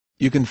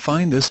You can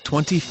find this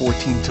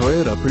 2014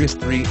 Toyota Prius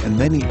Three and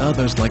many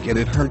others like it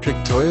at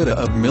Hertrich Toyota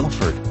of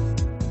Milford.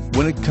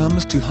 When it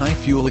comes to high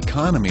fuel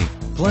economy,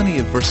 plenty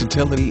of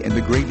versatility and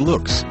the great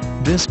looks,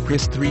 this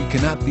Prius Three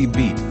cannot be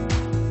beat.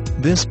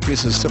 This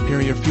Prius's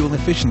superior fuel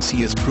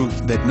efficiency is proof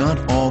that not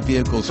all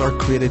vehicles are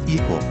created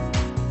equal.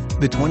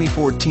 The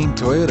 2014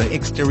 Toyota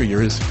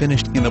exterior is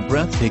finished in a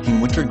breathtaking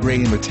winter grey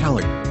and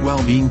metallic,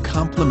 while being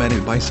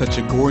complemented by such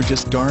a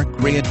gorgeous dark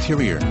grey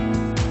interior.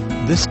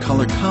 This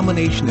color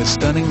combination is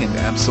stunning and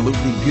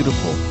absolutely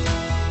beautiful.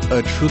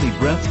 A truly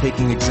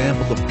breathtaking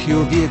example of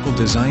pure vehicle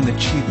design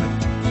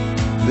achievement.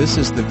 This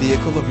is the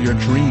vehicle of your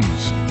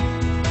dreams.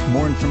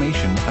 More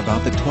information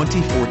about the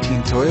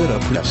 2014 Toyota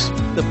Prius.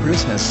 The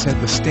Prius has set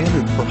the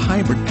standard for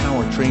hybrid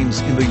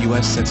powertrains in the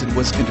US since it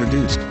was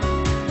introduced.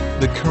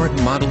 The current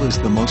model is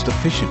the most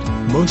efficient,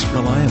 most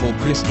reliable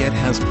Prius yet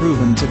has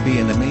proven to be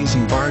an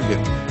amazing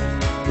bargain.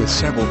 With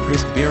several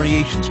Prius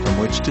variations from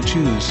which to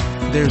choose,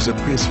 there's a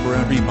Prius for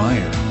every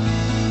buyer.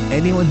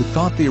 Anyone who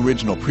thought the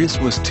original Prius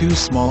was too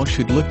small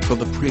should look for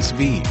the Prius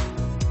V.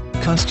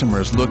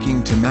 Customers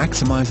looking to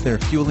maximize their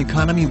fuel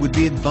economy would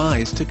be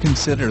advised to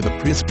consider the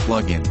Prius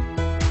Plug-in.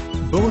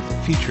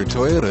 Both feature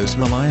Toyota's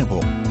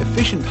reliable,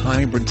 efficient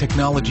hybrid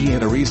technology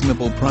at a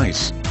reasonable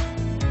price.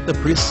 The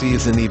Prius C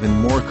is an even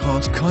more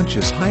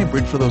cost-conscious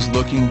hybrid for those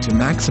looking to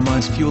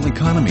maximize fuel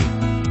economy.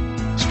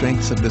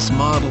 Strengths of this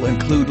model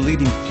include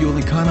leading fuel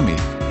economy,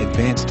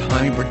 advanced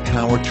hybrid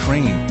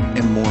powertrain,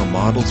 and more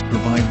models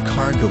provide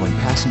cargo and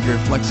passenger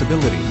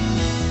flexibility.